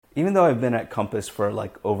Even though I've been at Compass for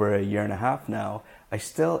like over a year and a half now, I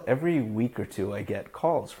still, every week or two, I get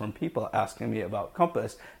calls from people asking me about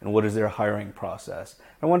Compass and what is their hiring process.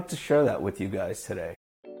 I wanted to share that with you guys today.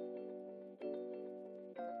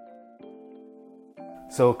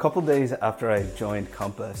 So a couple days after I joined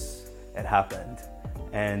Compass, it happened.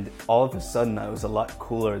 And all of a sudden, I was a lot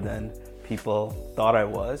cooler than people thought I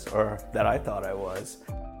was, or that I thought I was.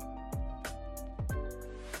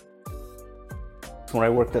 When I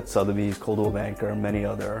worked at Sotheby's, Coldwell Banker, and many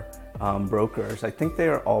other brokers, I think they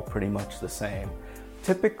are all pretty much the same.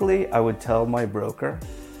 Typically, I would tell my broker,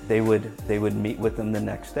 they would meet with them the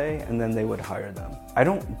next day, and then they would hire them. I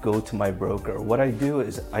don't go to my broker. What I do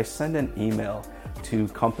is I send an email to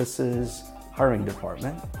Compass's hiring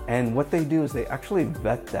department, and what they do is they actually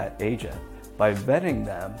vet that agent. By vetting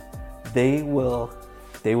them, they will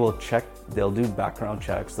check, they'll do background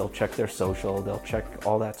checks, they'll check their social, they'll check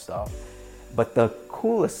all that stuff. But the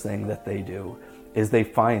coolest thing that they do is they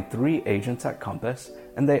find 3 agents at Compass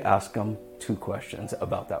and they ask them 2 questions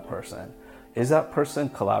about that person. Is that person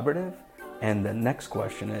collaborative? And the next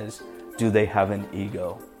question is, do they have an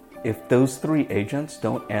ego? If those 3 agents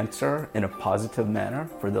don't answer in a positive manner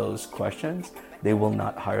for those questions, they will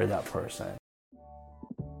not hire that person.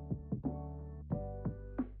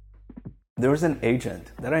 There was an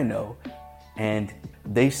agent that I know, and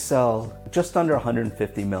they sell just under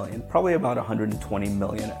 150 million, probably about 120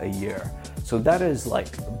 million a year. So that is like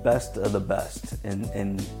best of the best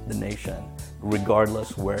in the nation,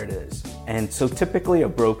 regardless where it is. And so typically a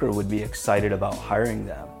broker would be excited about hiring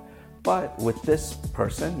them. But with this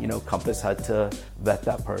person, Compass had to vet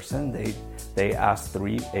that person. They asked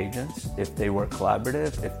 3 agents if they were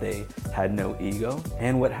collaborative, if they had no ego.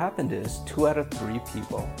 And what happened is 2 out of 3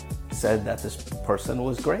 people said that this person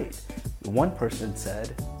was great. One person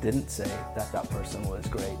didn't say that that person was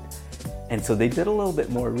great. And so they did a little bit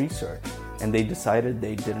more research and they decided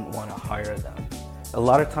they didn't want to hire them. A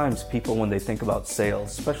lot of times people, when they think about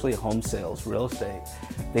sales, especially home sales, real estate,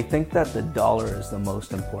 they think that the dollar is the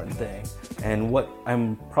most important thing. And what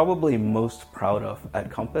I'm probably most proud of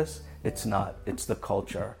at Compass, it's not, it's the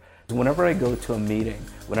culture. Whenever I go to a meeting,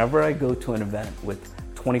 whenever I go to an event with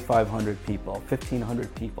 2,500 people,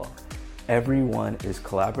 1,500 people, everyone is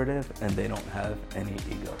collaborative and they don't have any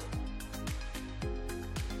ego.